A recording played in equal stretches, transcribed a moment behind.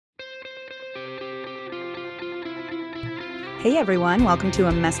Hey everyone, welcome to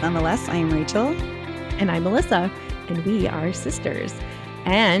A Mess Nonetheless. I am Rachel. And I'm Melissa, and we are sisters.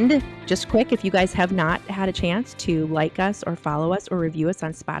 And just quick, if you guys have not had a chance to like us or follow us or review us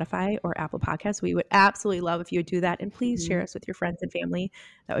on Spotify or Apple Podcasts, we would absolutely love if you would do that. And please share us with your friends and family.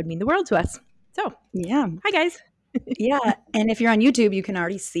 That would mean the world to us. So, Yeah. Hi, guys. Yeah. And if you're on YouTube, you can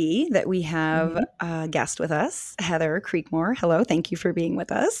already see that we have a guest with us, Heather Creekmore. Hello. Thank you for being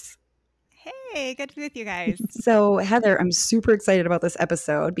with us. Hey, good to be with you guys. So, Heather, I'm super excited about this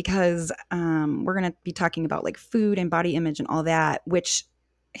episode because we're going to be talking about like food and body image and all that, which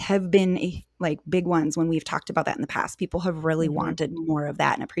have been like big ones when we've talked about that in the past. People have really wanted more of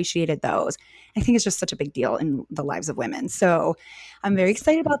that and appreciated those. I think it's just such a big deal in the lives of women. So I'm very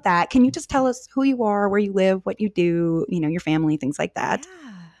excited about that. Can you just tell us who you are, where you live, what you do, you know, your family, things like that?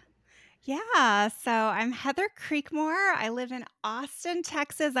 Yeah. So I'm Heather Creekmore. I live in Austin,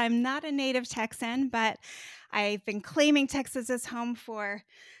 Texas. I'm not a native Texan, but I've been claiming Texas as home for,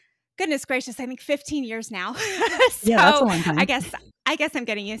 goodness gracious, I think 15 years now. Yeah, that's a long time. I guess I'm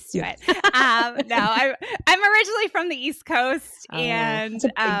getting used to it. I'm originally from the East Coast, and that's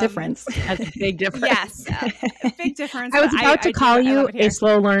a big difference. That's a big difference. Yes, big difference. I was about to call you a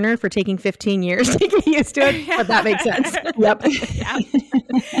slow learner for taking 15 years to get used to it, but that makes sense. Yep.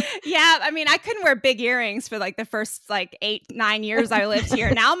 Yeah. I mean, I couldn't wear big earrings for like the first 8-9 years I lived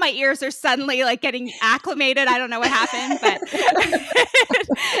here. Now my ears are suddenly like getting acclimated. I don't know what happened, but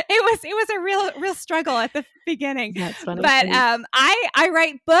it was a real struggle at the beginning. That's funny. But I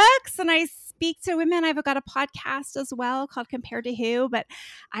write books and I speak to women. I've got a podcast as well called Compared to Who, but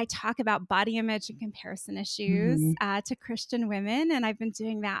I talk about body image and comparison issues to Christian women. And I've been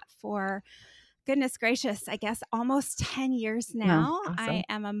doing that for, goodness gracious, I guess almost 10 years now. Awesome. I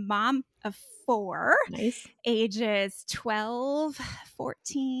am a mom of 4, Nice. ages 12,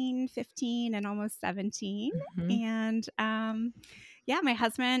 14, 15, and almost 17. And my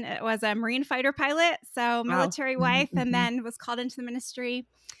husband was a Marine fighter pilot, so military wife, and then was called into the ministry.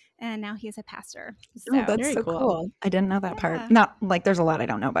 And now he's a pastor. So. Oh, that's so cool. I didn't know that part. Not like there's a lot I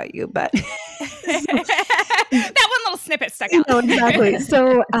don't know about you, but that one little snippet stuck out. No, exactly.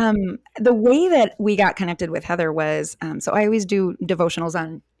 So the way that we got connected with Heather was, so I always do devotionals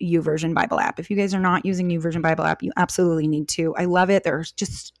on YouVersion Bible app. If you guys are not using YouVersion Bible app, you absolutely need to. I love it. There's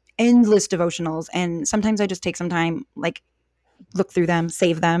just endless devotionals. And sometimes I just take some time, like look through them,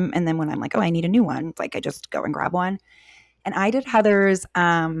 save them. And then when I'm like, oh, I need a new one, like I just go and grab one. And I did Heather's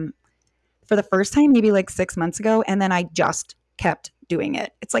for the first time, maybe like 6 months ago. And then I just kept doing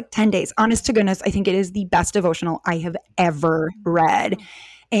it. It's like 10 days. Honest to goodness, I think it is the best devotional I have ever read.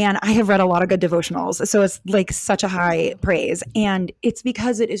 And I have read a lot of good devotionals. So it's like such a high praise. And it's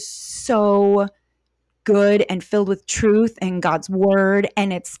because it is so good and filled with truth and God's word.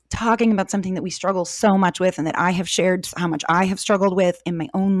 And it's talking about something that we struggle so much with and that I have shared how much I have struggled with in my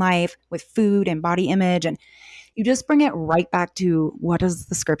own life with food and body image. And you just bring it right back to what does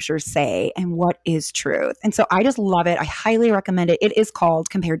the scripture say and what is truth. And so I just love it. I highly recommend it. It is called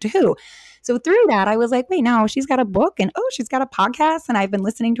Compared to Who. So through that, I was like, wait, no, she's got a book and she's got a podcast. And I've been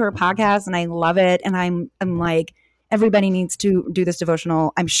listening to her podcast and I love it. And I'm like, everybody needs to do this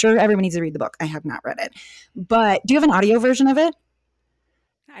devotional. I'm sure everybody needs to read the book. I have not read it. But do you have an audio version of it?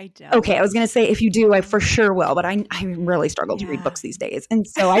 I don't. Okay, I was going to say if you do, I for sure will, but I really struggle to read books these days. And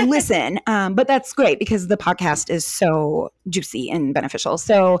so I listen, but that's great because the podcast is so juicy and beneficial.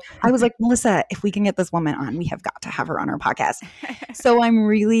 So I was like, Melissa, if we can get this woman on, we have got to have her on our podcast. So I'm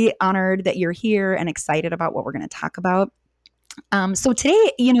really honored that you're here and excited about what we're going to talk about. So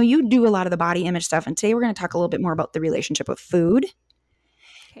today, you know, you do a lot of the body image stuff, and today we're going to talk a little bit more about the relationship with food.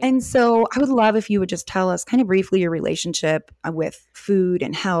 And so I would love if you would just tell us kind of briefly your relationship with food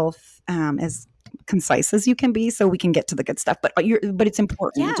and health, as concise as you can be, so we can get to the good stuff. But it's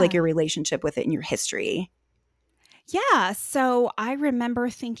important, like your relationship with it and your history. Yeah. So I remember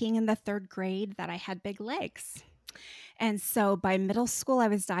thinking in the 3rd grade that I had big legs. And so by middle school, I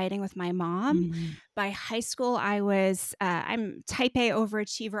was dieting with my mom. By high school, I was, I'm type A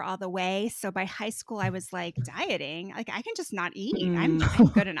overachiever all the way. So by high school, I was like dieting. Like I can just not eat. I'm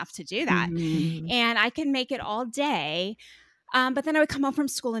good enough to do that. And I can make it all day. But then I would come home from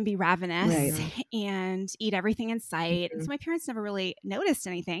school and be ravenous and eat everything in sight. And so my parents never really noticed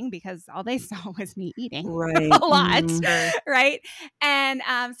anything because all they saw was me eating a lot. Right. And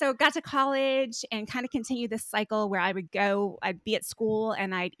so got to college and kind of continued this cycle where I'd be at school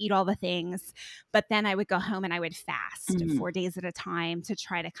and I'd eat all the things. But then I would go home and I would fast 4 days at a time to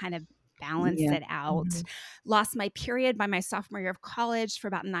try to kind of balance Yeah. it out. Lost my period by my sophomore year of college for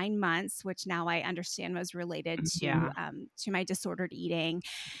about 9 months, which now I understand was related to my disordered eating.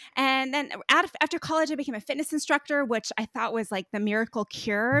 And then after college, I became a fitness instructor, which I thought was like the miracle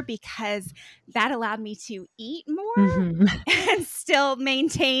cure because that allowed me to eat more and still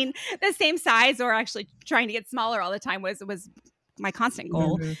maintain the same size, or actually trying to get smaller all the time was my constant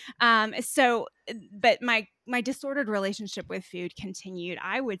goal. But my disordered relationship with food continued,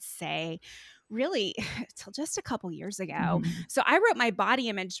 I would say, really till just a couple years ago. So I wrote my body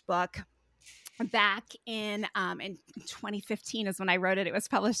image book back in 2015 is when I wrote it. It was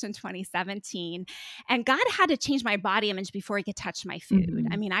published in 2017. And God had to change my body image before he could touch my food.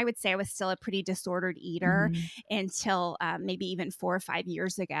 I mean, I would say I was still a pretty disordered eater until maybe even 4 or 5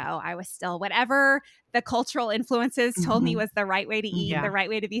 years ago. I was still whatever the cultural influences told me was the right way to eat, the right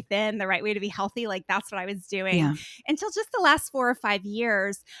way to be thin, the right way to be healthy. Like that's what I was doing until just the last 4 or 5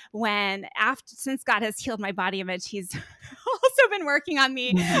 years when since God has healed my body image, he's also been working on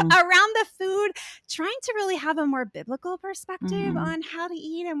me around the food, trying to really have a more biblical perspective on how to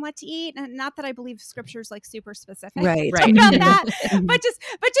eat and what to eat. And not that I believe scripture's like super specific about that, but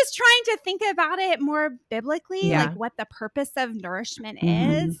just trying to think about it more biblically, like what the purpose of nourishment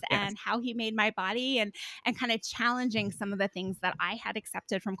is and how he made my body, and kind of challenging some of the things that I had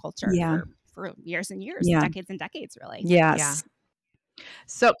accepted from culture for years and years, decades and decades, really. Yes.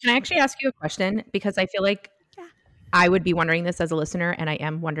 So can I actually ask you a question? Because I feel like I would be wondering this as a listener, and I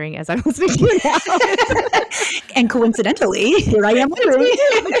am wondering as I'm listening to you now. And coincidentally, here I am wondering.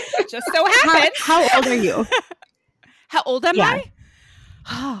 Just so happened. How old are you? How old am I?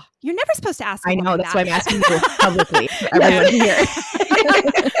 Oh, you're never supposed to ask. I know. That's why I'm asking you publicly for everyone to hear.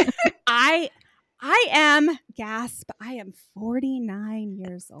 I am, gasp, I am 49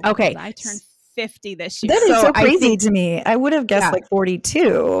 years old. Okay. I turned 50 this year. That is so crazy to me. I would have guessed like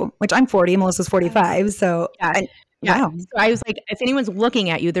 42, which I'm 40. Melissa's 45. So wow. So I was like, if anyone's looking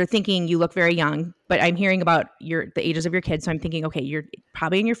at you, they're thinking you look very young, but I'm hearing about the ages of your kids. So I'm thinking, okay, you're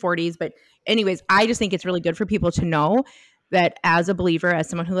probably in your 40s. But anyways, I just think it's really good for people to know that as a believer, as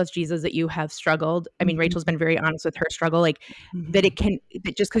someone who loves Jesus, that you have struggled. I mean, Rachel's been very honest with her struggle, like that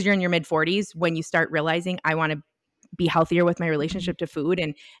that just because you're in your mid 40s, when you start realizing I want to be healthier with my relationship to food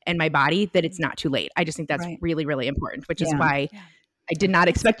and my body, that it's not too late. I just think that's really, really important, which is why I did not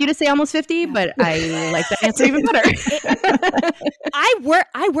expect you to say almost 50, but I like that answer even better.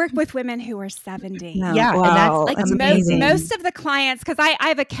 I work with women who are 70. No. Yeah. Wow. And that's like that's amazing. most of the clients, because I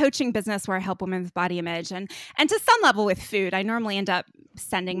have a coaching business where I help women with body image and to some level with food. I normally end up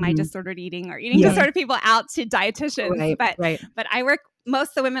sending my disordered eating or eating disordered people out to dietitians. But I work, most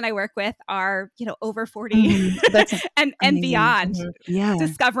of the women I work with are, over 40 and beyond,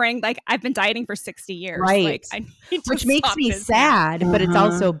 discovering like I've been dieting for 60 years. Right. Like, I need to which makes me sad, but it's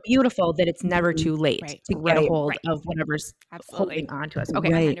also beautiful that it's never too late to get a hold of whatever's holding on to us.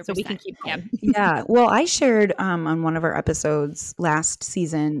 Okay. So we can keep going. Yeah. Well, I shared on one of our episodes last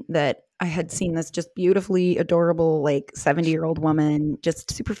season that I had seen this just beautifully adorable, like 70-year-old woman, just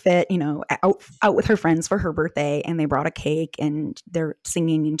super fit, out with her friends for her birthday, and they brought a cake and they're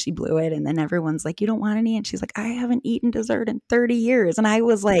singing and she blew it. And then everyone's like, "You don't want any?" And she's like, "I haven't eaten dessert in 30 years. And I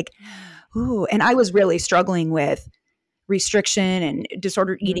was like, ooh, and I was really struggling with restriction and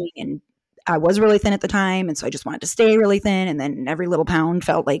disordered eating. And I was really thin at the time. And so I just wanted to stay really thin. And then every little pound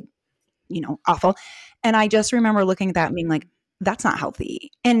felt like, awful. And I just remember looking at that and being like, that's not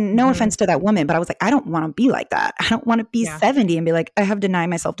healthy. And no offense to that woman, but I was like, I don't want to be like that. I don't want to be 70 and be like, I have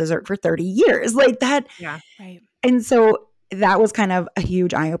denied myself dessert for 30 years like that. Yeah. Right. And so that was kind of a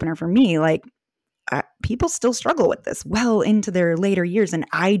huge eye opener for me. Like people still struggle with this well into their later years, and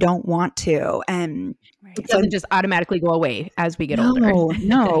I don't want to. And it doesn't just automatically go away as we get older.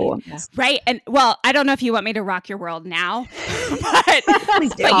 No. Right. And well, I don't know if you want me to rock your world now, but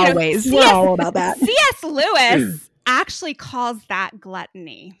always. We're all about that. C.S. Lewis actually calls that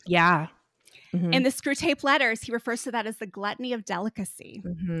gluttony. Yeah. In the Screwtape Letters, he refers to that as the gluttony of delicacy.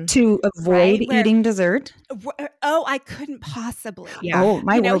 To avoid eating dessert? Oh, I couldn't possibly. Yeah. Oh,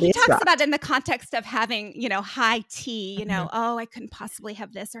 my world he is talks rocked. about it in the context of having, high tea, oh, I couldn't possibly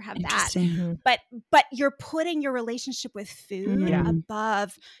have this or have that. But you're putting your relationship with food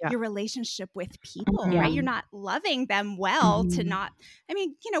above your relationship with people, right? You're not loving them well to not,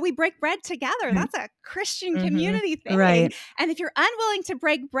 we break bread together. That's a Christian community thing. Right. And if you're unwilling to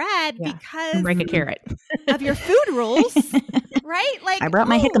break bread because break a carrot of your food rules, right? Like I brought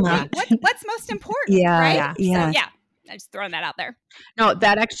my jicama. What's most important? Right? Yeah. So, I'm just throwing that out there. No,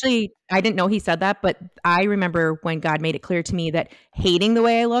 that actually, I didn't know he said that, but I remember when God made it clear to me that hating the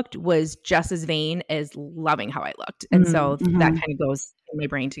way I looked was just as vain as loving how I looked. And so that kind of goes in my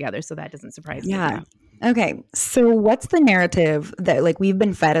brain together. So that doesn't surprise me. Yeah. Okay. So what's the narrative that like we've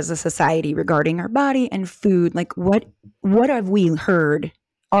been fed as a society regarding our body and food? Like what have we heard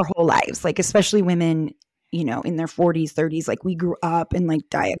our whole lives? Like especially women, you know, in their 40s, 30s, like we grew up in like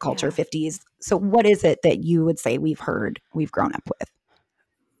diet culture 50s. So what is it that you would say we've grown up with?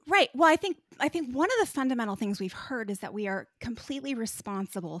 Right. Well, I think one of the fundamental things we've heard is that we are completely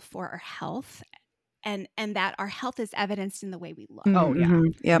responsible for our health and that our health is evidenced in the way we look. Oh, yeah. Mm-hmm.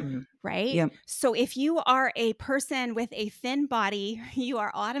 Yep. Mm-hmm. Right? Yep. So if you are a person with a thin body, you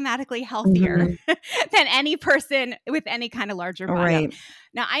are automatically healthier than any person with any kind of larger body. Right.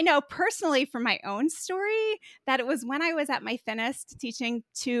 Now, I know personally from my own story that it was when I was at my thinnest, teaching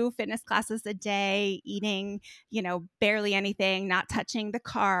 2 fitness classes a day, eating, you know, barely anything, not touching the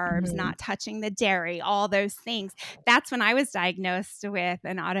carbs, not touching the dairy, all those things. That's when I was diagnosed with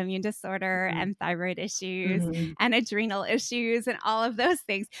an autoimmune disorder and thyroid issues and adrenal issues and all of those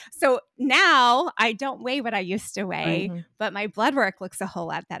things. So now I don't weigh what I used to weigh, but my blood work looks a whole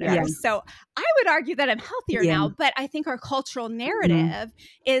lot better. Yeah. So I would argue that I'm healthier now, but I think our cultural narrative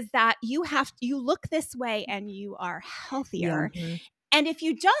is that you look this way and you are healthier. And if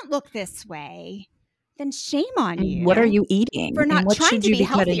you don't look this way, then shame on you. What are you eating? For not and what trying should to you be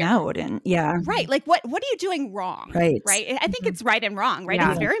cutting healthier? out? And Right. Like what are you doing wrong? Right. I think it's right and wrong, right?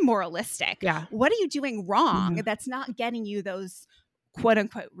 Yeah. It's very moralistic. Yeah. What are you doing wrong that's not getting you those quote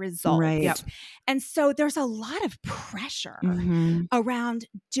unquote results? Right. Yep. And so there's a lot of pressure around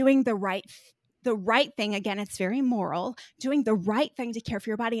doing the right thing. Again, it's very moral, doing the right thing to care for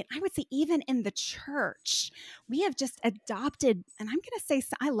your body. And I would say even in the church, we have just adopted, and I'm going to say,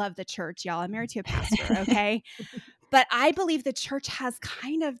 I love the church, y'all. I'm married to a pastor, okay? But I believe the church has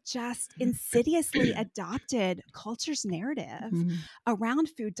kind of just insidiously adopted culture's narrative around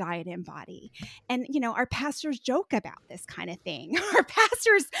food, diet, and body. And, you know, our pastors joke about this kind of thing. Our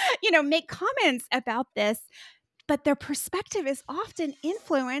pastors, you know, make comments about this, but their perspective is often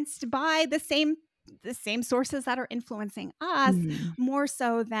influenced by the same sources that are influencing us more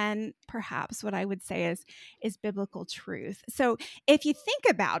so than perhaps what I would say is biblical truth. So if you think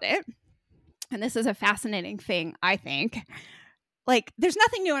about it, and this is a fascinating thing, I think, like there's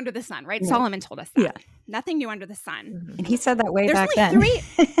nothing new under the sun, right? Solomon told us that. Yeah. Nothing new under the sun. And he said that way there's back only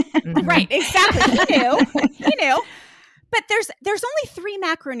then. 3 Right, exactly. He knew. But there's only 3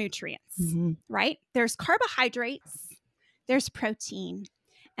 macronutrients, right? There's carbohydrates, there's protein,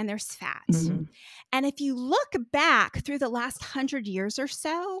 and there's fat. And if you look back through the last 100 years or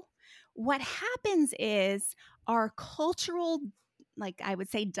so, what happens is our cultural, like I would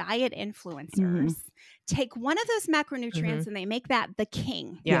say, diet influencers take one of those macronutrients and they make that the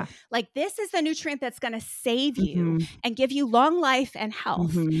king. Yeah. Like this is the nutrient that's going to save you and give you long life and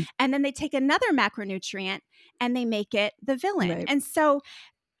health. And then they take another macronutrient and they make it the villain. Right. And so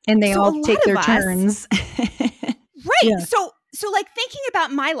they all take their turns. Right. Yeah. So like thinking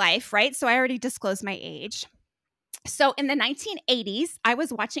about my life, right? So I already disclosed my age. So in the 1980s, I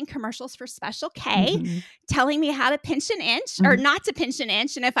was watching commercials for Special K telling me how to pinch an inch or not to pinch an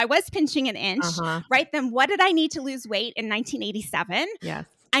inch. And if I was pinching an inch, right, then what did I need to lose weight in 1987? Yes.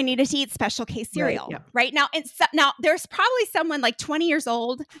 I needed to eat Special K cereal, right? Now, now there's probably someone like 20 years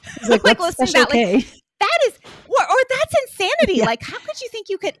old like listening to that, like, that is, or that's insanity. Yeah. Like, how could you think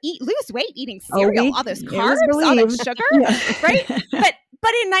you could lose weight eating cereal? All those carbs, all that sugar, right?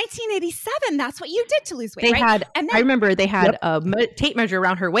 But in 1987, that's what you did to lose weight. They right? had. I remember they had a tape measure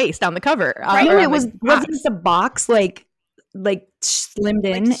around her waist on the cover. Right? It wasn't the box like slimmed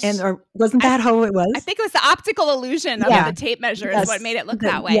in, or wasn't that how it was? I think it was the optical illusion of the tape measure is what made it look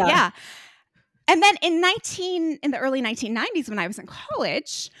that way. Yeah. And then in the early 1990s, when I was in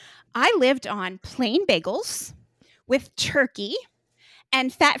college, I lived on plain bagels with turkey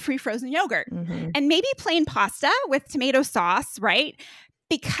and fat-free frozen yogurt and maybe plain pasta with tomato sauce, right?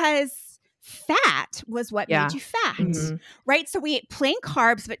 Because fat was what made you fat, right? So we ate plain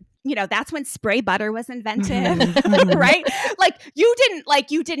carbs, but you know, that's when spray butter was invented, right? Like you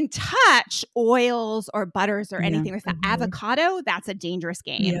didn't touch oils or butters or anything with that. Avocado, that's a dangerous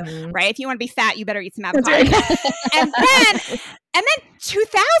game, right? If you want to be fat, you better eat some avocado. and then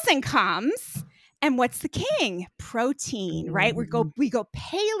 2000 comes. And what's the king? Protein, right? We go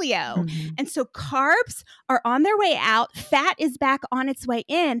paleo. And so carbs are on their way out, fat is back on its way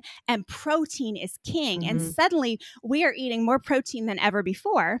in, and protein is king. And suddenly we are eating more protein than ever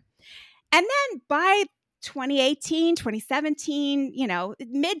before. And then by 2018, 2017, you know,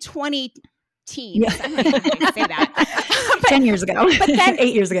 mid-20-teens, I don't know how to say that. 10 years ago. But then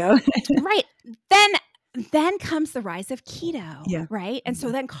 8 years ago. Right. Then then comes the rise of keto, Yeah. right? And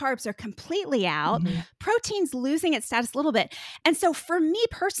so then carbs are completely out, Mhm. protein's losing its status a little bit. And so for me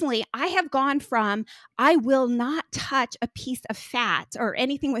personally, I have gone from I will not touch a piece of fat or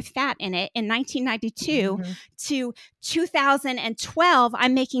anything with fat in it in 1992 Mhm. to 2012,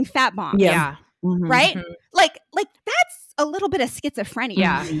 I'm making fat bombs. Yeah. Mhm. Right? Mhm. Like that's a little bit of schizophrenia,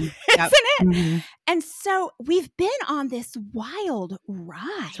 Yeah. isn't Yep. it? Mhm. And so we've been on this wild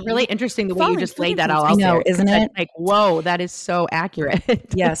ride. It's really interesting the way you following just food laid that all I out know, there. 'Cause isn't that's it? like, whoa, that is so accurate.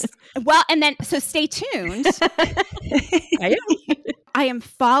 Yes. Well, and then so stay tuned. I am. I am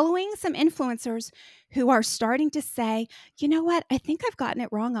following some influencers who are starting to say, you know what? I think I've gotten it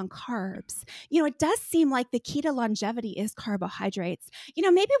wrong on carbs. It does seem like the key to longevity is carbohydrates.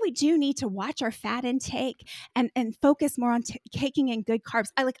 Maybe we do need to watch our fat intake and focus more on taking in good carbs.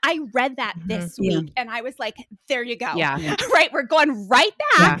 I read that this Yeah. week and I was like, there you go. Yeah. Right? We're going right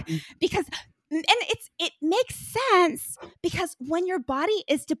back Yeah. because and it makes sense because when your body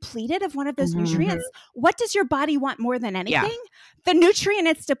is depleted of one of those Mhm. nutrients, what does your body want more than anything? Yeah. The nutrient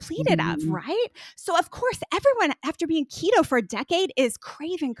it's depleted of, Mhm. right? So of course, everyone after being keto for a decade is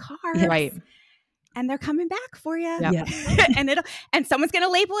craving carbs, Right. and they're coming back for you. Yep. Yeah. and someone's going to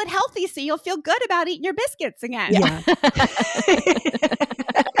label it healthy, so you'll feel good about eating your biscuits again. Yeah.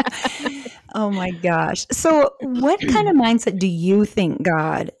 Oh my gosh. So, what kind of mindset do you think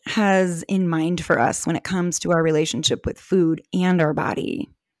God has in mind for us when it comes to our relationship with food and our body?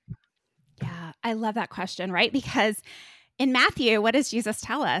 Yeah, I love that question, right? Because in Matthew, what does Jesus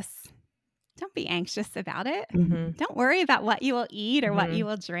tell us? Don't be anxious about it. Mhm. Don't worry about what you will eat or what Mhm. you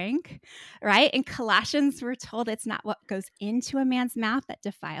will drink, right? In Colossians, we're told it's not what goes into a man's mouth that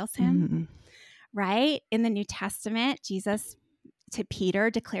defiles him, Mhm. right? In the New Testament, Jesus to Peter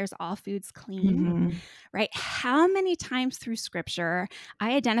declares all foods clean, Mhm. right? How many times through scripture,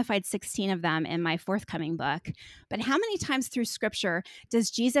 I identified 16 of them in my forthcoming book, but how many times through scripture does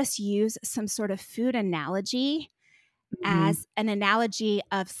Jesus use some sort of food analogy as an analogy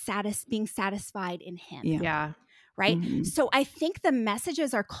of being satisfied in him? Yeah. Yeah. Right? Mhm. So I think the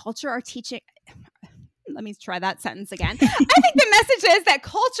messages our culture are teaching, let me try that sentence again. I think the messages that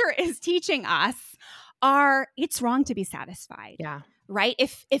culture is teaching us are it's wrong to be satisfied. Yeah. Right?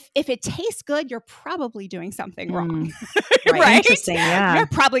 If it tastes good, you're probably doing something wrong. Right. Interesting. Yeah. You're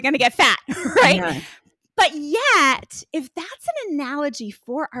probably going to get fat, right? Yeah. But yet, if that's an analogy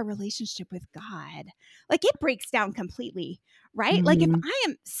for our relationship with God, like it breaks down completely, right? Like if Mhm. I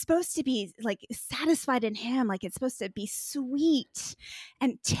am supposed to be like satisfied in him, like it's supposed to be sweet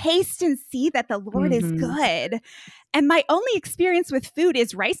and taste and see that the Lord is Mhm. good. And my only experience with food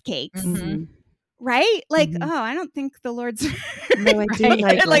is rice cakes, Mhm. right? Like, Mhm. oh, I don't think the Lord's No, I do Right.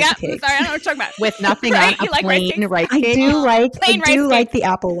 like like, rice I'm cakes. sorry, I don't know what you're talking about. With nothing Right? on You a like rice plain cakes? rice I cake. do like Plain rice cakes. the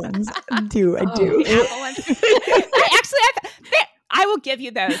apple ones. I do. Oh. The apple ones. I will give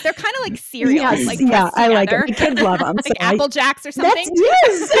you those. They're kind of like cereal, Yes, like yeah, pressed I like it. together. The kids love them. Like Apple Jacks or That's something.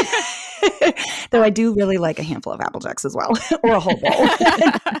 yes. Though I do really like a handful of Apple Jacks as well, or a whole bowl.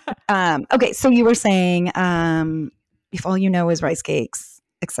 Okay, so you were saying if all you know is rice cakes,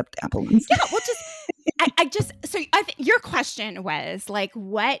 except apple ones. Yeah, well, so I think your question was like,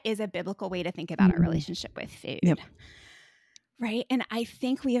 what is a biblical way to think about our relationship with food? Yep. Right. And I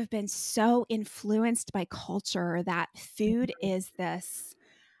think we have been so influenced by culture that food is this.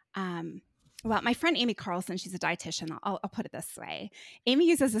 Well, my friend Amy Carlson, she's a dietitian. I'll put it this way. Amy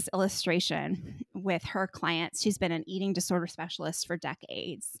uses this illustration with her clients. She's been an eating disorder specialist for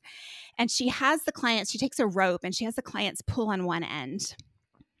decades. And she takes a rope and she has the clients pull on one end.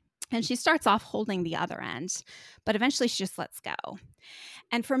 And she starts off holding the other end, but eventually she just lets go.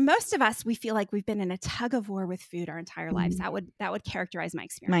 And for most of us, we feel like we've been in a tug of war with food our entire lives. That would characterize my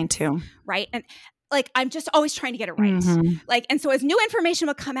experience. Mine too. Right. And like, I'm just always trying to get it right. Mm-hmm. Like, and so as new information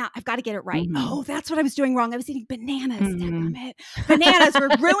will come out, I've got to get it right. Mm-hmm. Oh, that's what I was doing wrong. I was eating bananas. Mm-hmm. Daggum it. Bananas were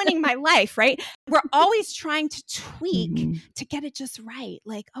ruining my life. Right. We're always trying to tweak to get it just right.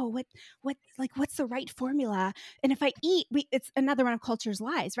 Like, oh, what's the right formula? And if I eat, it's another one of culture's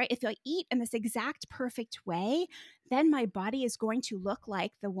lies, right? If I eat in this exact perfect way, then my body is going to look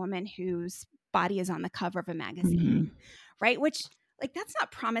like the woman whose body is on the cover of a magazine, right? Which, like, that's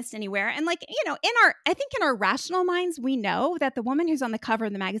not promised anywhere. And like, I think in our rational minds, we know that the woman who's on the cover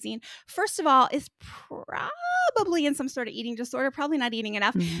of the magazine, first of all, is probably in some sort of eating disorder, probably not eating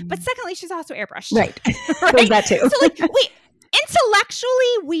enough. But secondly, she's also airbrushed. Right. Right? There's that too. So like,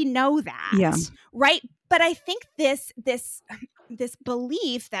 intellectually, we know that. Yeah. Right. But I think this this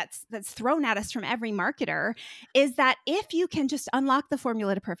belief that's thrown at us from every marketer is that if you can just unlock the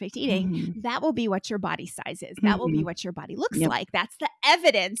formula to perfect eating, that will be what your body size is. That will be what your body looks like. That's the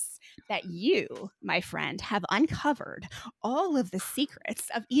evidence that you, my friend, have uncovered all of the secrets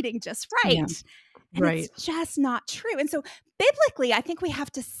of eating just right. Yeah. And it's just not true. And so biblically, I think we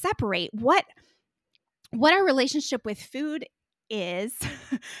have to separate what our relationship with food is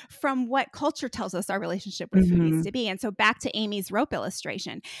from what culture tells us our relationship with food needs to be. And so back to Amy's rope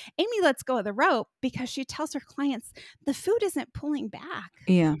illustration. Amy lets go of the rope because she tells her clients the food isn't pulling back.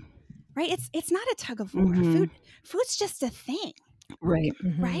 Yeah. Right? It's not a tug of war. Food's just a thing. Right.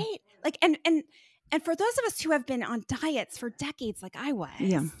 Right? Like and for those of us who have been on diets for decades like I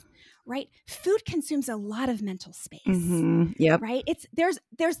was, right? Food consumes a lot of mental space. Yep. Right? There's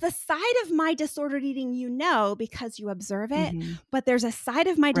the side of my disordered eating because you observe it, but there's a side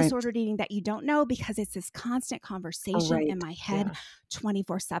of my disordered eating that you don't know because it's this constant conversation in my head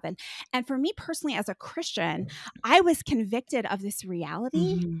 24/7. And for me personally as a Christian, I was convicted of this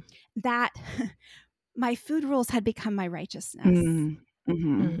reality that my food rules had become my righteousness.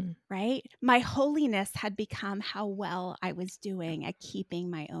 Right? My holiness had become how well I was doing at keeping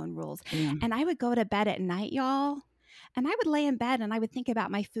my own rules. And I would go to bed at night, y'all, and I would lay in bed and I would think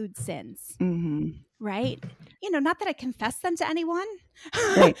about my food sins. Right? Not that I confess them to anyone,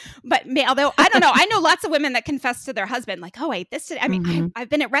 but although I don't know, I know lots of women that confess to their husband, like, oh, I ate this today. I mean, I've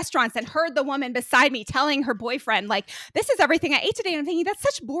been at restaurants and heard the woman beside me telling her boyfriend, like, this is everything I ate today. And I'm thinking, that's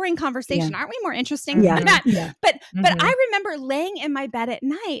such boring conversation. Aren't we more interesting than that? But I remember laying in my bed at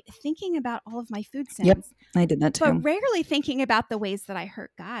night thinking about all of my food sins. Yep, I did that too. But rarely thinking about the ways that I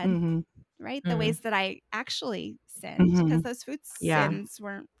hurt God. Right? The ways that I actually sinned, because those food sins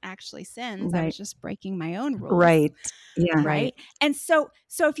weren't actually sins. I was just breaking my own rules. Right. Yeah. Right. And so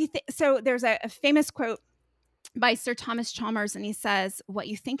if you so there's a famous quote by Sir Thomas Chalmers, and he says, "What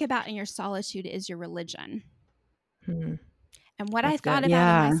you think about in your solitude is your religion." And what I thought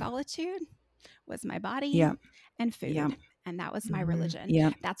about in my solitude was my body and food. And that was my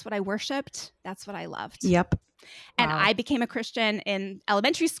religion. That's what I worshiped. That's what I loved. And I became a Christian in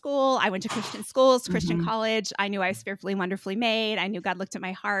elementary school. I went to Christian schools, Christian college. I knew I was fearfully, wonderfully made. I knew God looked at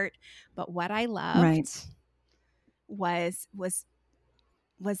my heart. But what I loved was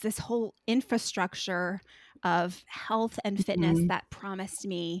this whole infrastructure of health and fitness that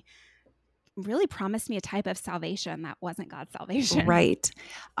really promised me a type of salvation that wasn't God's salvation. Right.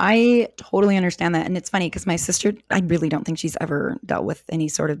 I totally understand that. And it's funny because my sister, I really don't think she's ever dealt with any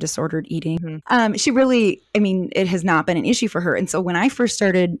sort of disordered eating. She really, it has not been an issue for her. And so when I first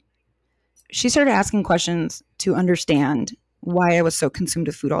started, she started asking questions to understand why I was so consumed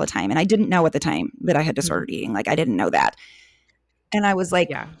with food all the time. And I didn't know at the time that I had disordered eating. Like I didn't know that. And I was like,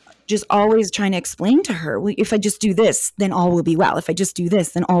 just always trying to explain to her, well, if I just do this, then all will be well. If I just do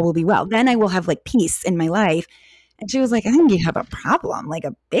this, then all will be well. Then I will have like peace in my life. And she was like, I think you have a problem, like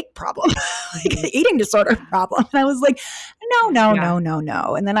a big problem, like an eating disorder problem. And I was like,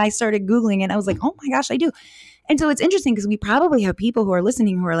 no. And then I started Googling it. And I was like, oh my gosh, I do. And so it's interesting because we probably have people who are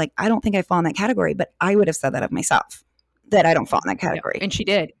listening who are like, I don't think I fall in that category, but I would have said that of myself, that I don't fall in that category. And she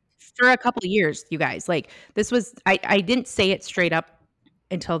did for a couple of years, you guys. Like this was, I didn't say it straight up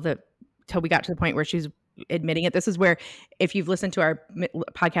until we got to the point where she was admitting it. This is where, if you've listened to our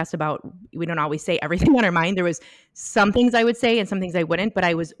podcast about, we don't always say everything on our mind. There was some things I would say and some things I wouldn't, but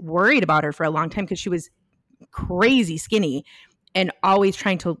I was worried about her for a long time because she was crazy skinny and always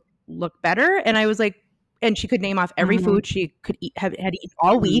trying to look better. And I was like, and she could name off every food she could eat, had eaten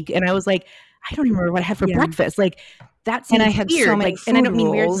all week. And I was like, I don't even remember what I had for breakfast. Like that seems and I had weird. So many like, and I don't mean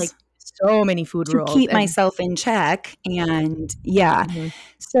weird, like so many food to rules keep myself in check. And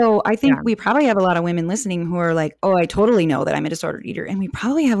so I think we probably have a lot of women listening who are like, oh, I totally know that I'm a disordered eater. And we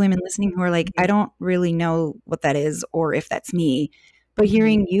probably have women listening who are like, I don't really know what that is or if that's me. But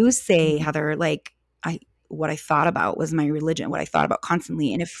hearing you say, Heather, like what I thought about was my religion, what I thought about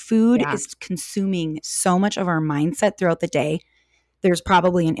constantly. And if food is consuming so much of our mindset throughout the day, there's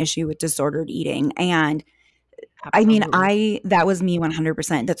probably an issue with disordered eating. And Absolutely. that was me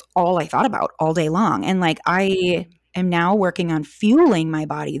 100%. That's all I thought about all day long. And like, I am now working on fueling my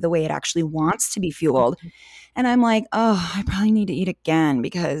body the way it actually wants to be fueled. And I'm like, oh, I probably need to eat again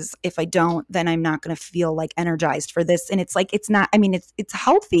because if I don't, then I'm not going to feel like energized for this. And it's like, it's not, it's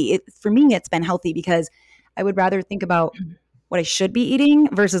healthy. For me, it's been healthy because I would rather think about what I should be eating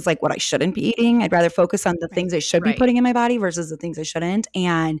versus like what I shouldn't be eating. I'd rather focus on the things I should be putting in my body versus the things I shouldn't.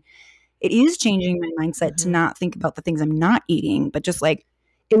 And it is changing my mindset to not think about the things I'm not eating, but just like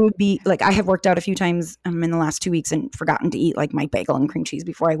it would be like, I have worked out a few times in the last 2 weeks and forgotten to eat like my bagel and cream cheese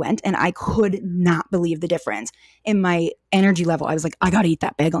before I went. And I could not believe the difference in my energy level. I was like, I got to eat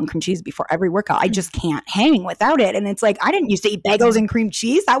that bagel and cream cheese before every workout. I just can't hang without it. And it's like, I didn't used to eat bagels and cream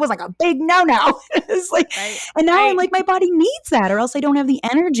cheese. That was like a big no-no. It's like, and now I'm like, my body needs that or else I don't have the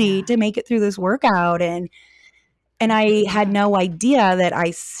energy to make it through this workout. And I had no idea that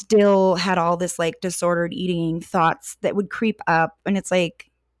I still had all this like disordered eating thoughts that would creep up. And it's like,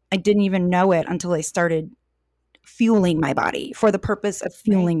 I didn't even know it until I started fueling my body for the purpose of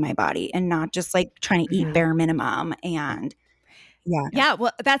fueling my body and not just like trying to eat bare minimum. And yeah,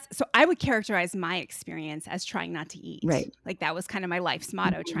 well, so I would characterize my experience as trying not to eat. Right. Like that was kind of my life's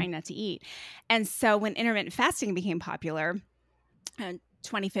motto, trying not to eat. And so when intermittent fasting became popular,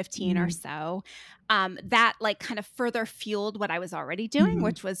 2015 or so, that like kind of further fueled what I was already doing,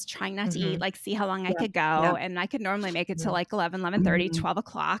 which was trying not to eat, like see how long I could go. And I could normally make it to like 11:30, 12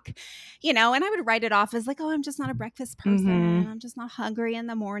 o'clock, and I would write it off as like, oh, I'm just not a breakfast person. I'm just not hungry in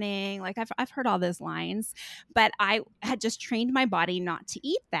the morning. Like I've heard all those lines, but I had just trained my body not to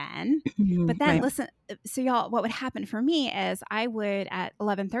eat then. But then listen, so y'all, what would happen for me is I would at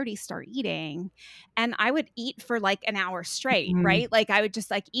 11:30 start eating and I would eat for like an hour straight, right? Like I would just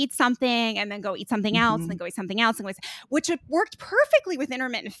like eat something and then go eat something else and then go eat something else, which worked perfectly with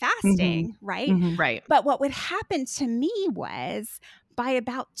intermittent fasting, right? Right. But what would happen to me was by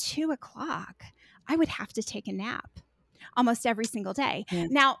about 2 o'clock, I would have to take a nap almost every single day.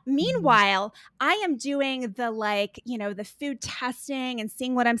 Now, meanwhile, I am doing the the food testing and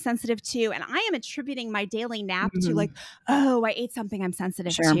seeing what I'm sensitive to. And I am attributing my daily nap to like, oh, I ate something I'm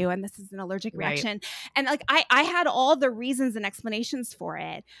sensitive to. And this is an allergic reaction. And like, I had all the reasons and explanations for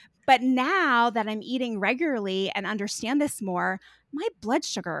it. But now that I'm eating regularly and understand this more, my blood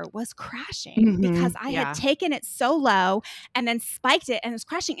sugar was crashing because I had taken it so low and then spiked it and it was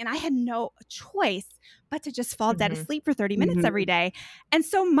crashing. And I had no choice but to just fall dead asleep for 30 minutes every day. And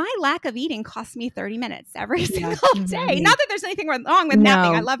so my lack of eating cost me 30 minutes every single day. Not that there's anything wrong with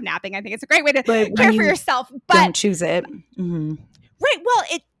napping. I love napping. I think it's a great way to care for yourself. But don't choose it. Right.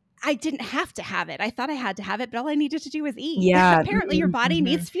 Well, I didn't have to have it. I thought I had to have it, but all I needed to do was eat. Yeah. Apparently your body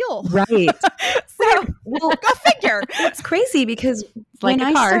needs fuel. Right. So go figure. It's crazy because when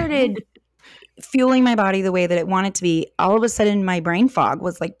I started fueling my body the way that it wanted to be, all of a sudden my brain fog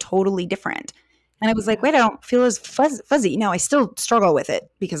was like totally different. And I was like, wait, I don't feel as fuzzy. Now I still struggle with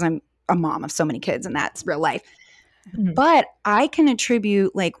it because I'm a mom of so many kids and that's real life. But I can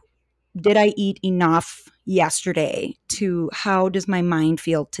attribute like, did I eat enough yesterday to how does my mind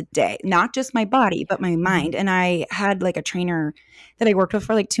feel today? Not just my body, but my mind. And I had like a trainer that I worked with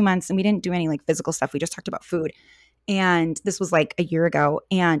for like 2 months and we didn't do any like physical stuff. We just talked about food. And this was like a year ago.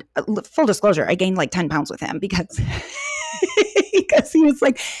 And full disclosure, I gained like 10 pounds with him because he was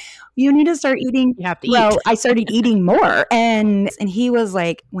like, you need to start eating. You have to eat. I started eating more. And he was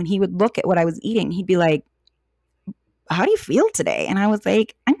like, when he would look at what I was eating, he'd be like, how do you feel today? And I was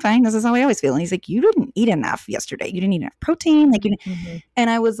like, I'm fine. This is how I always feel. And he's like, you didn't eat enough yesterday. You didn't eat enough protein. Like, and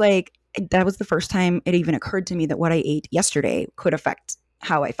I was like, that was the first time it even occurred to me that what I ate yesterday could affect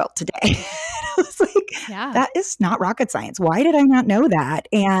how I felt today. I was like, that is not rocket science. Why did I not know that?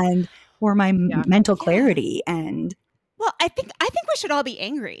 And or my mental clarity. And well, I think we should all be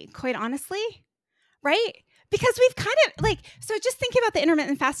angry, quite honestly, right? Because we've kind of like, so just thinking about the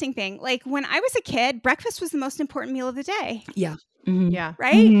intermittent fasting thing, like when I was a kid, breakfast was the most important meal of the day. Yeah. Yeah.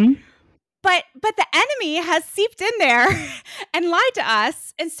 Right? But the enemy has seeped in there and lied to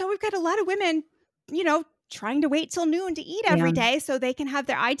us. And so we've got a lot of women, trying to wait till noon to eat every day so they can have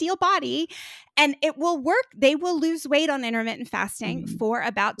their ideal body. And it will work. They will lose weight on intermittent fasting for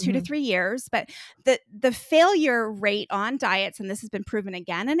about 2 to 3 years. But the failure rate on diets, and this has been proven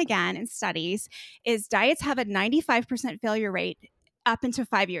again and again in studies, is diets have a 95% failure rate up into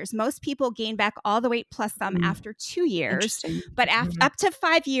 5 years. Most people gain back all the weight plus some after 2 years. But up to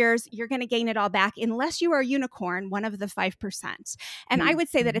 5 years, you're going to gain it all back unless you are a unicorn, one of the 5%. And I would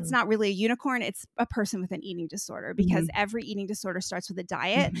say that it's not really a unicorn. It's a person with an eating disorder because every eating disorder starts with a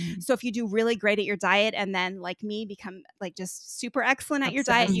diet. So if you do really great at your diet and then like me become like just super excellent at your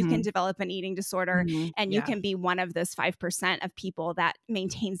diet, you can develop an eating disorder and you can be one of those 5% of people that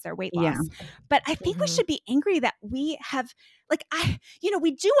maintains their weight loss. But I think we should be angry that we have like,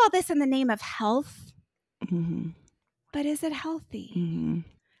 we do all this in the name of health, but is it healthy?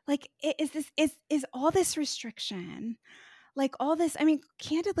 Like, is all this restriction like all this, I mean,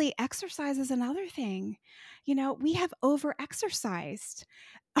 candidly, exercise is another thing. You know, we have over exercised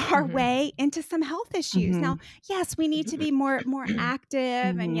our way into some health issues. Now, yes, we need to be more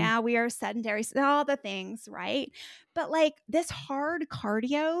active, and yeah, we are sedentary, all the things, right? But like this hard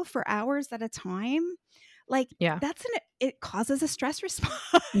cardio for hours at a time, like that's it causes a stress response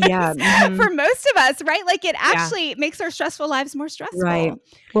for most of us, right? Like it actually makes our stressful lives more stressful. Right.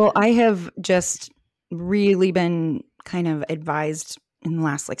 Well, I have just really been kind of advised in the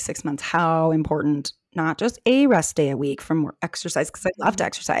last like 6 months how important not just a rest day a week from exercise, because I love to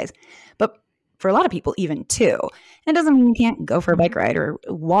exercise, but for a lot of people even two. And it doesn't mean you can't go for a bike ride or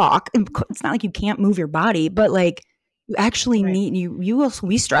walk. It's not like you can't move your body, but like you actually need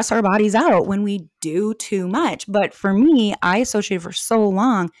we stress our bodies out when we do too much. But for me, I associated for so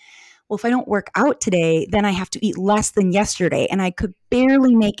long, well, if I don't work out today, then I have to eat less than yesterday. And I could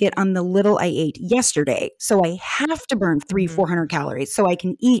barely make it on the little I ate yesterday. So I have to burn 400 calories so I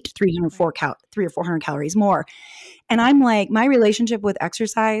can eat 300 or 400 calories more. And I'm like, my relationship with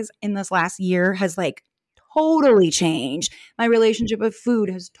exercise in this last year has like totally changed. My relationship with food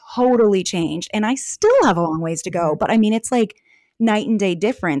has totally changed. And I still have a long ways to go. But I mean, it's like night and day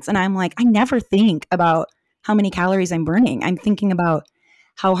difference. And I'm like, I never think about how many calories I'm burning. I'm thinking about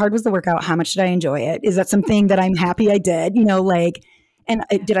how hard was the workout? How much did I enjoy it? Is that something that I'm happy I did? You know, like, and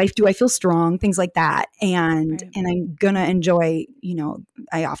do I feel strong? Things like that. And I'm gonna enjoy, you know,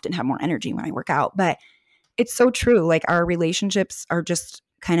 I often have more energy when I work out. But it's so true. Like our relationships are just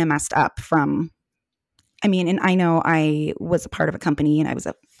kind of messed up from, I mean, and I know I was a part of a company and I was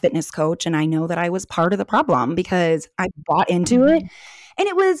a fitness coach, and I know that I was part of the problem because I bought into it, and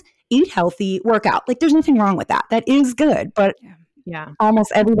it was eat healthy, work out. Like there's nothing wrong with that. That is good. But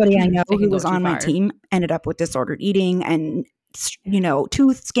almost everybody I know who was on my team ended up with disordered eating and, you know,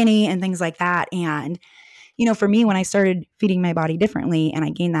 too skinny and things like that. And, you know, for me, when I started feeding my body differently and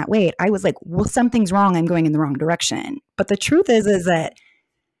I gained that weight, I was like, well, something's wrong. I'm going in the wrong direction. But the truth is that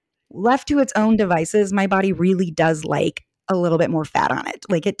left to its own devices, my body really does like a little bit more fat on it.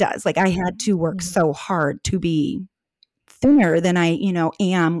 Like it does. Like I had to work so hard to be thinner than I, you know,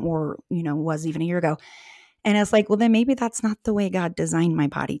 am or, you know, was even a year ago. And it's like, well, then maybe that's not the way God designed my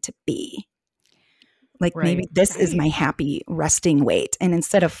body to be. Like maybe this is my happy resting weight. And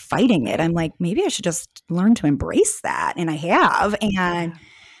instead of fighting it, I'm like, maybe I should just learn to embrace that. And I have. And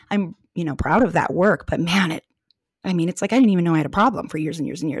I'm, you know, proud of that work. But man, I mean, it's like I didn't even know I had a problem for years and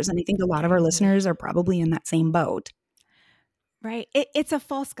years and years. And I think a lot of our listeners are probably in that same boat. Right. It's a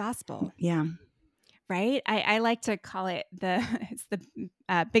false gospel. Yeah. Right. I like to call it it's the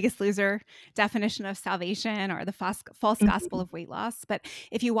Biggest Loser definition of salvation, or the false gospel of weight loss. But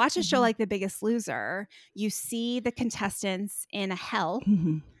if you watch a show like The Biggest Loser, you see the contestants in a hell,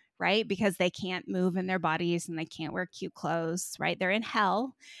 right? Because they can't move in their bodies and they can't wear cute clothes, right? They're in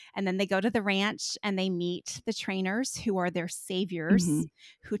hell. And then they go to the ranch and they meet the trainers who are their saviors,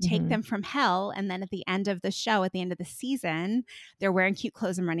 who take them from hell. And then at the end of the show, at the end of the season, they're wearing cute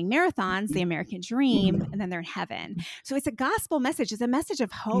clothes and running marathons, the American dream, and then they're in heaven. So it's a gospel message. It's a message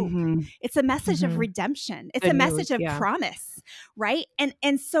of hope. It's a message of redemption. It's a message of promise, right?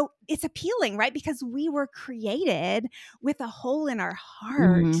 And so it's appealing, right? Because we were created with a hole in our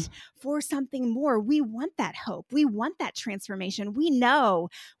heart for something more. We want that hope. We want that transformation. We know,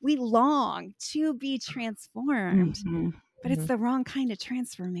 we long to be transformed. But it's the wrong kind of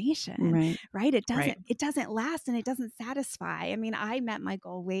transformation, right? It doesn't last and it doesn't satisfy. I mean, I met my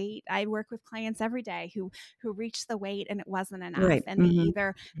goal weight. I work with clients every day who reached the weight and it wasn't enough. And they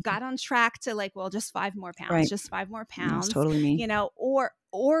either got on track to like, well, just 5 more pounds, just 5 more pounds, that's totally me. You know, or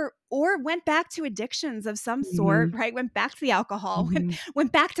went back to addictions of some sort, right? Went back to the alcohol,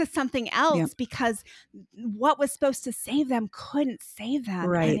 went back to something else because what was supposed to save them couldn't save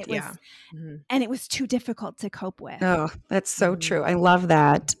them. And it was, and it was too difficult to cope with. Oh, that's so true. I love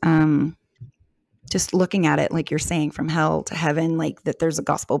that. Just looking at it, like you're saying, from hell to heaven, like that there's a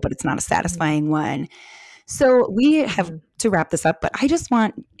gospel, but it's not a satisfying one. So we have to wrap this up, but I just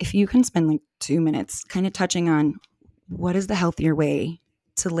want, if you can spend like 2 minutes kind of touching on what is the healthier way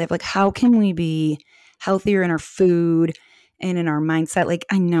to live? Like, how can we be healthier in our food and in our mindset? Like,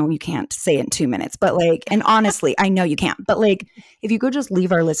 I know you can't say it in 2 minutes, but like, and honestly, I know you can't, but like, if you could just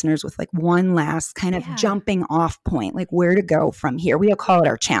leave our listeners with like one last kind of jumping off point, like where to go from here. We'll call it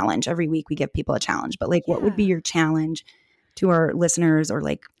our challenge. Every week we give people a challenge, but like, what would be your challenge to our listeners, or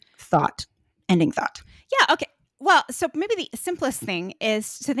like ending thought? Yeah. Okay. Well, so maybe the simplest thing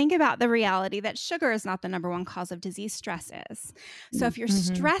is to think about the reality that sugar is not the number one cause of disease. Stress is. So if you're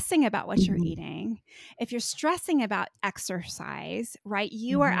stressing about what you're eating, if you're stressing about exercise, right,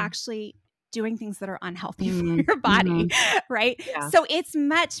 you are actually doing things that are unhealthy for your body, right? Yeah. So it's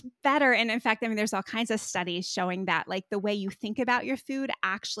much better. And in fact, I mean, there's all kinds of studies showing that like the way you think about your food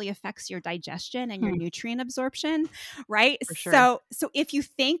actually affects your digestion and your nutrient absorption, right? For sure. So if you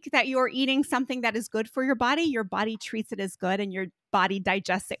think that you're eating something that is good for your body treats it as good and your body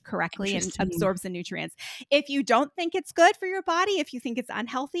digests it correctly and absorbs the nutrients. If you don't think it's good for your body, if you think it's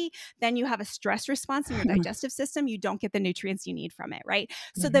unhealthy, then you have a stress response in your digestive system. You don't get the nutrients you need from it, right?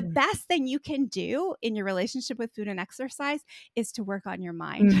 So the best thing you can do in your relationship with food and exercise is to work on your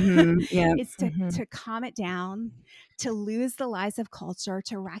mind. It's to calm it down, to lose the lies of culture,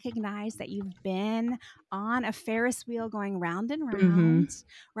 to recognize that you've been on a Ferris wheel going round and round,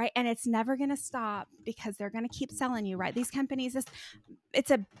 right? And it's never going to stop because they're going to keep selling you, right? These companies,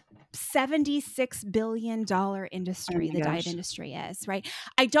 it's a $76 billion industry, the diet industry is, right?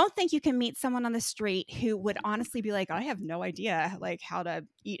 I don't think you can meet someone on the street who would honestly be like, I have no idea like how to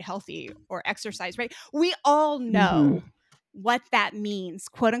eat healthy or exercise, right? We all know what that means,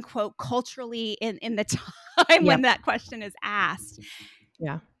 quote unquote, culturally in the time when that question is asked.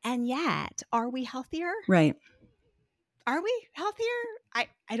 Yeah. And yet, are we healthier? Right. Are we healthier? I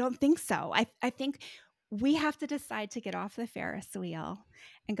don't think so. I think we have to decide to get off the Ferris wheel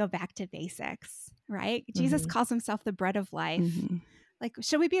and go back to basics, right? Jesus calls himself the bread of life. Like,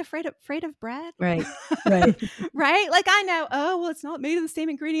 should we be afraid of bread? Right. Right? Like, I know, well, it's not made of the same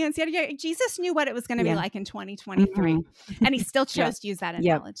ingredients. Yeah. Jesus knew what it was going to be like in 2023. And he still chose to use that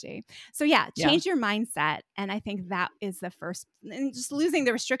analogy. So change your mindset. And I think that is the first, and just losing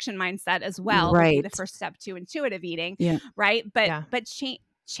the restriction mindset as well would be the first step to intuitive eating. Right. But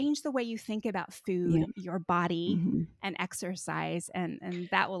change the way you think about food, your body, and exercise, and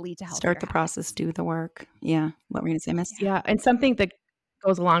that will lead to healthier Start the habits. process, do the work. Yeah. What were you going to say, Miss? Yeah. And something that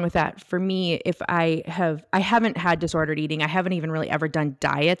goes along with that for me, if I haven't had disordered eating, I haven't even really ever done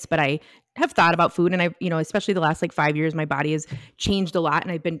diets, but I have thought about food, and I, especially the last like 5 years, my body has changed a lot,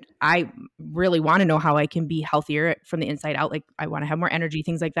 and I really want to know how I can be healthier from the inside out. Like I want to have more energy,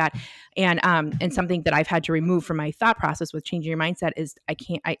 things like that. And something that I've had to remove from my thought process with changing your mindset is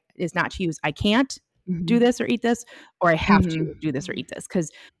is not to use, I can't do this or eat this, or I have to do this or eat this.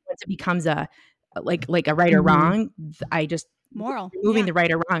 Cause once it becomes a right or wrong, I just moral removing the right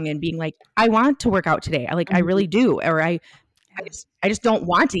or wrong and being like, I want to work out today. I really do. Or I just don't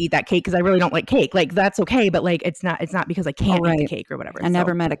want to eat that cake because I really don't like cake. Like that's okay, but like it's not because I can't eat the cake or whatever. I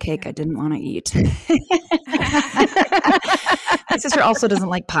never met a cake I didn't want to eat. My sister also doesn't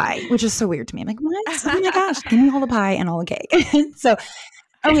like pie, which is so weird to me. I'm like, what? Oh my gosh, give me all the pie and all the cake. So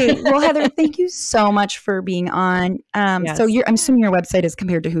okay, well, Heather, thank you so much for being on. So I'm assuming your website is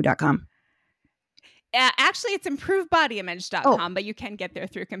comparedtowho.com. Actually, it's improvedbodyimage.com, but you can get there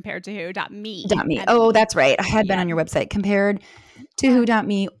through comparedtowho.me. Oh, that's right. I had been on your website,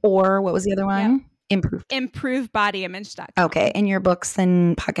 comparedtowho.me, or what was the other one? Improvedbodyimage.com. Okay, and your books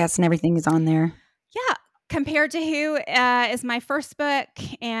and podcasts and everything is on there. Yeah. Compared to Who is my first book,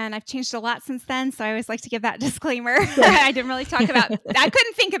 and I've changed a lot since then. So I always like to give that disclaimer. I didn't really talk about, I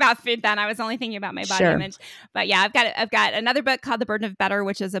couldn't think about food then. I was only thinking about my body image. But yeah, I've got another book called The Burden of Better,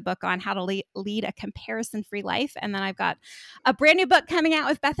 which is a book on how to lead a comparison-free life. And then I've got a brand new book coming out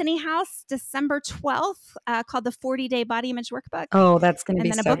with Bethany House, December 12th, called The 40-Day Body Image Workbook. Oh, that's going to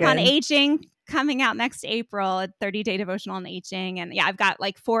be so good. And then a book on aging coming out next April, a 30-day devotional on aging. And yeah, I've got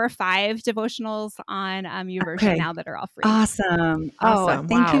like 4 or 5 devotionals on YouVersion now that are all free. Awesome. Oh,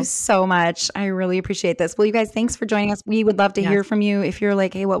 thank you so much. I really appreciate this. Well, you guys, thanks for joining us. We would love to hear from you. If you're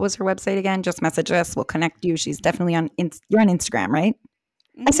like, hey, what was her website again? Just message us. We'll connect you. She's definitely you're on Instagram, right?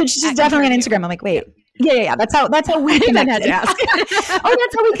 I said she's definitely on Instagram. I'm like, wait. Yeah. That's how we connected. Had to ask.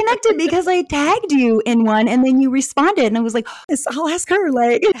 That's how we connected, because I tagged you in one and then you responded and I was like, I'll ask her.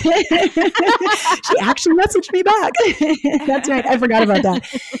 Like, she actually messaged me back. That's right. I forgot about that.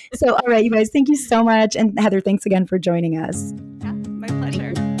 So, all right, you guys, thank you so much. And Heather, thanks again for joining us. Yeah, my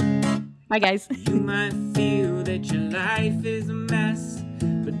pleasure. Bye, guys. You might feel that your life is a mess,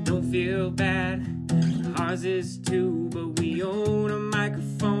 but don't feel bad. Ours is too, but we own a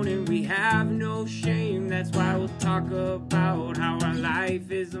microphone and we have no shame. That's why we'll talk about how our life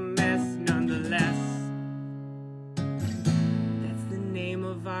is a mess nonetheless. That's the name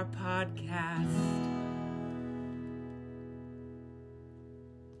of our podcast.